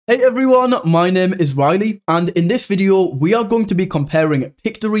Hey everyone, my name is Riley, and in this video, we are going to be comparing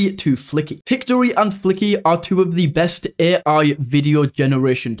Pictory to Fliki. Pictory and Fliki are two of the best AI video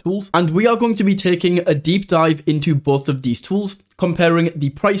generation tools, and we are going to be taking a deep dive into both of these tools, comparing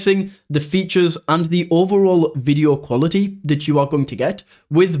the pricing, the features, and the overall video quality that you are going to get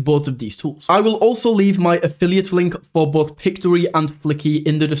with both of these tools. I will also leave my affiliate link for both Pictory and Fliki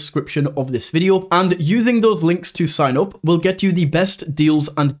in the description of this video, and using those links to sign up will get you the best deals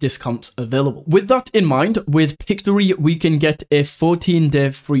and discounts available. With that in mind, with Pictory, we can get a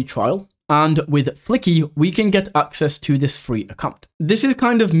 14-day free trial. And with Fliki, we can get access to this free account. This is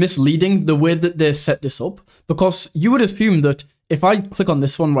kind of misleading the way that they set this up, because you would assume that if I click on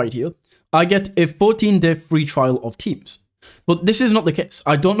this one right here, I get a 14-day free trial of Teams. But this is not the case.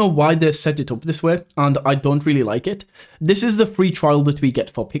 I don't know why they set it up this way, and I don't really like it. This is the free trial that we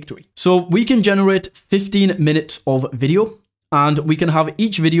get for Pictory. So we can generate 15 minutes of video, and we can have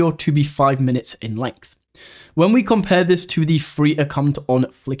each video to be 5 minutes in length. When we compare this to the free account on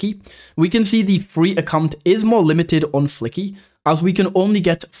Fliki, we can see the free account is more limited on Fliki, as we can only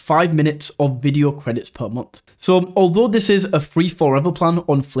get 5 minutes of video credits per month. So although this is a free forever plan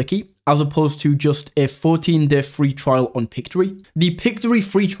on Fliki, as opposed to just a 14-day free trial on Pictory, the Pictory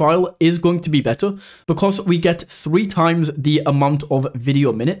free trial is going to be better because we get 3 times the amount of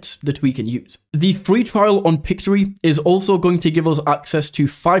video minutes that we can use. The free trial on Pictory is also going to give us access to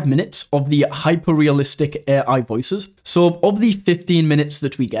 5 minutes of the hyper-realistic AI voices. So of the 15 minutes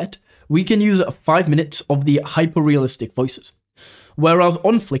that we get, we can use 5 minutes of the hyper-realistic voices. Whereas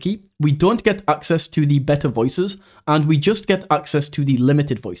on Fliki, we don't get access to the better voices, and we just get access to the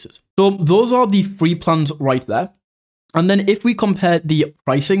limited voices. So those are the free plans right there. And then if we compare the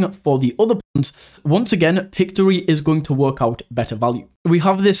pricing for the other plans, once again, Pictory is going to work out better value. We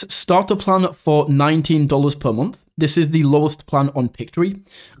have this starter plan for $19 per month. This is the lowest plan on Pictory.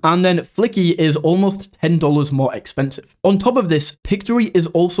 And then Fliki is almost $10 more expensive. On top of this, Pictory is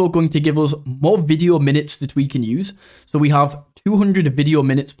also going to give us more video minutes that we can use. So we have 200 video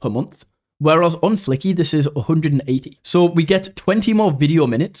minutes per month. Whereas on Fliki, this is 180. So we get 20 more video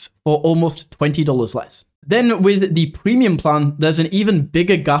minutes for almost $20 less. Then with the premium plan, there's an even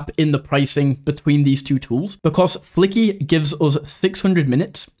bigger gap in the pricing between these two tools, because Fliki gives us 600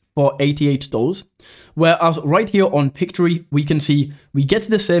 minutes for $88, whereas right here on Pictory, we can see we get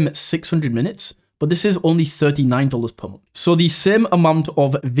the same 600 minutes, but this is only $39 per month. So the same amount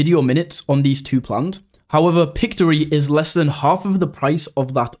of video minutes on these two plans. However, Pictory is less than half of the price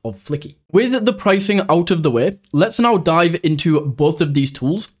of that of Fliki. With the pricing out of the way, let's now dive into both of these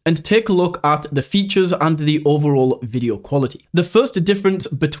tools and take a look at the features and the overall video quality. The first difference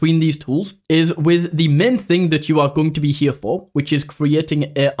between these tools is with the main thing that you are going to be here for, which is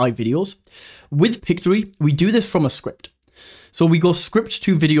creating AI videos. With Pictory, we do this from a script. So we go script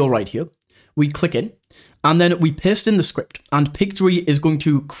to video right here, we click in, and then we paste in the script, and Pictory is going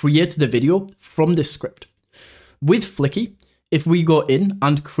to create the video from this script. With Fliki, if we go in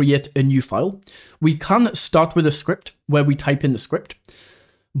and create a new file, we can start with a script where we type in the script,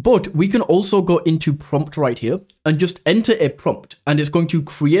 but we can also go into prompt right here and just enter a prompt, and it's going to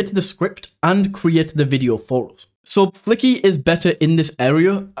create the script and create the video for us. So Fliki is better in this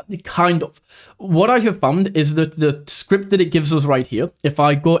area, kind of. What I have found is that the script that it gives us right here, if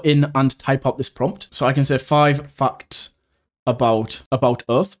I go in and type out this prompt, so I can say 5 facts about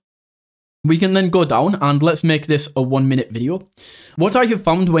Earth, we can then go down and let's make this a 1-minute video. What I have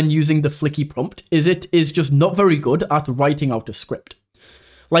found when using the Fliki prompt is it is just not very good at writing out a script.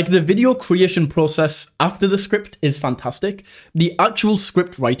 Like, the video creation process after the script is fantastic. The actual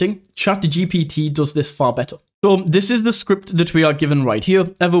script writing, ChatGPT does this far better. So this is the script that we are given right here.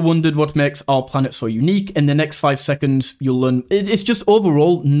 Ever wondered what makes our planet so unique? In the next 5 seconds, you'll learn. It's just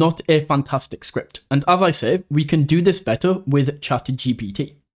overall not a fantastic script. And as I say, we can do this better with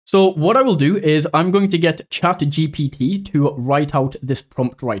ChatGPT. So what I will do is I'm going to get ChatGPT to write out this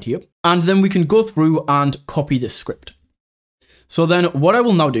prompt right here. And then we can go through and copy this script. So then what I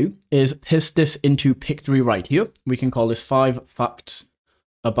will now do is paste this into Pictory right here. We can call this 5 facts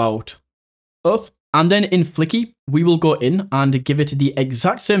about Earth. And then in Fliki, we will go in and give it the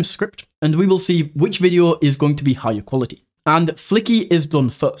exact same script, and we will see which video is going to be higher quality. And Fliki is done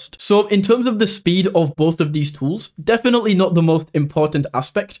first. So in terms of the speed of both of these tools, definitely not the most important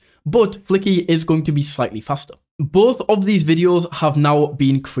aspect, but Fliki is going to be slightly faster. Both of these videos have now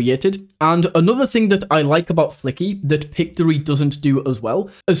been created, and another thing that I like about Fliki that Pictory doesn't do as well,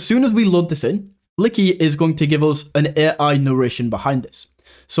 as soon as we load this in, Fliki is going to give us an AI narration behind this.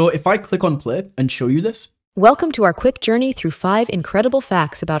 So if I click on play and show you this, Welcome to our quick journey through 5 incredible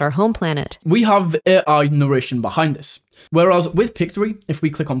facts about our home planet. We have AI narration behind this. Whereas with Pictory, if we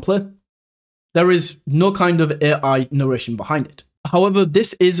click on play, there is no kind of AI narration behind it. However,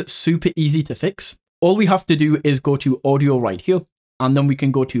 this is super easy to fix. All we have to do is go to audio right here, and then we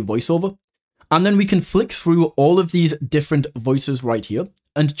can go to voiceover, and then we can flick through all of these different voices right here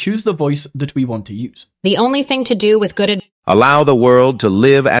and choose the voice that we want to use. The only thing to do with good Allow the world to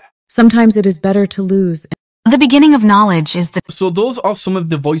live at. Sometimes it is better to lose. The beginning of knowledge is the... So those are some of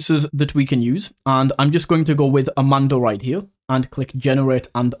the voices that we can use, and I'm just going to go with Amanda right here and click generate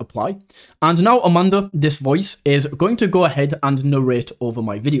and apply. And now Amanda, this voice, is going to go ahead and narrate over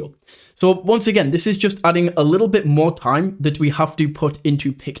my video. So once again, this is just adding a little bit more time that we have to put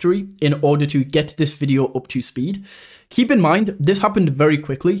into Pictory in order to get this video up to speed. Keep in mind, this happened very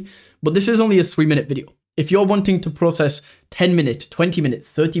quickly, but this is only a 3-minute video. If you're wanting to process 10-minute, 20-minute,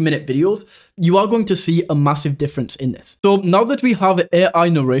 30-minute videos, you are going to see a massive difference in this. So now that we have AI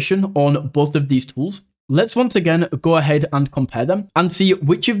narration on both of these tools, let's once again go ahead and compare them and see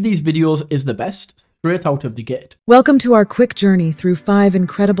which of these videos is the best straight out of the gate. Welcome to our quick journey through 5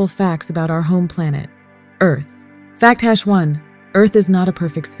 incredible facts about our home planet, Earth. Fact hash 1. Earth is not a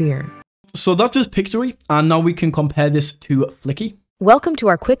perfect sphere. So that is Pictory, and now we can compare this to Fliki. Welcome to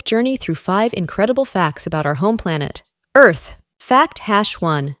our quick journey through 5 incredible facts about our home planet, Earth. Fact hash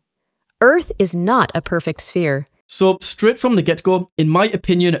 1. Earth is not a perfect sphere. So straight from the get-go, in my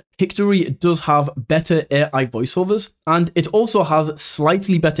opinion, Pictory does have better AI voiceovers, and it also has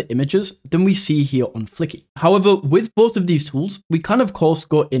slightly better images than we see here on Fliki. However, with both of these tools, we can of course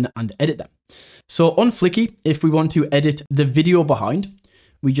go in and edit them. So on Fliki, if we want to edit the video behind,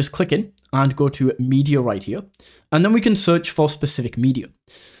 we just click in and go to media right here, and then we can search for specific media.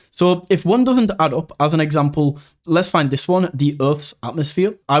 So if one doesn't add up, as an example, let's find this one, the Earth's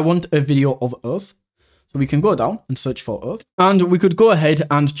atmosphere. I want a video of Earth. So we can go down and search for Earth, and we could go ahead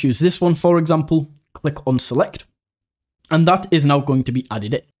and choose this one, for example, click on select, and that is now going to be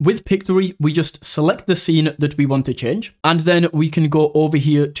added in. With Pictory, we just select the scene that we want to change, and then we can go over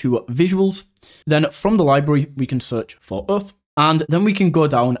here to visuals. Then from the library, we can search for Earth, and then we can go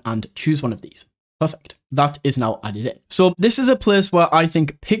down and choose one of these. Perfect. That is now added in. So this is a place where I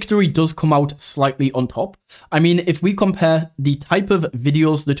think Pictory does come out slightly on top. I mean, if we compare the type of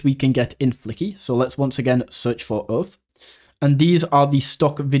videos that we can get in Fliki, so let's once again search for Earth, and these are the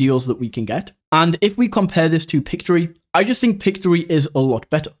stock videos that we can get. And if we compare this to Pictory, I just think Pictory is a lot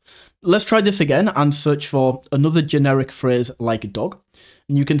better. Let's try this again and search for another generic phrase like dog.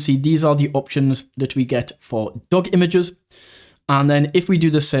 And you can see these are the options that we get for dog images. And then if we do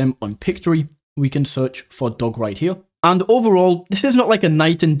the same on Pictory, we can search for dog right here. And overall, this is not like a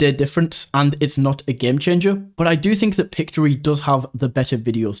night and day difference, and it's not a game changer, but I do think that Pictory does have the better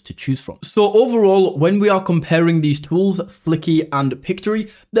videos to choose from. So overall, when we are comparing these tools, Fliki and Pictory,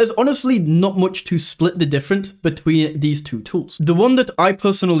 there's honestly not much to split the difference between these two tools. The one that I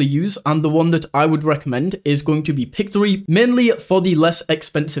personally use and the one that I would recommend is going to be Pictory, mainly for the less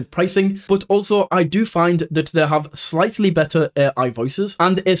expensive pricing, but also I do find that they have slightly better AI voices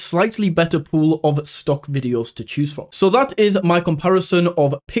and a slightly better pool of stock videos to choose from. So that is my comparison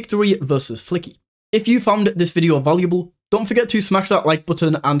of Pictory versus Fliki. If you found this video valuable, don't forget to smash that like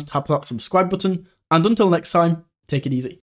button and tap that subscribe button. And until next time, take it easy.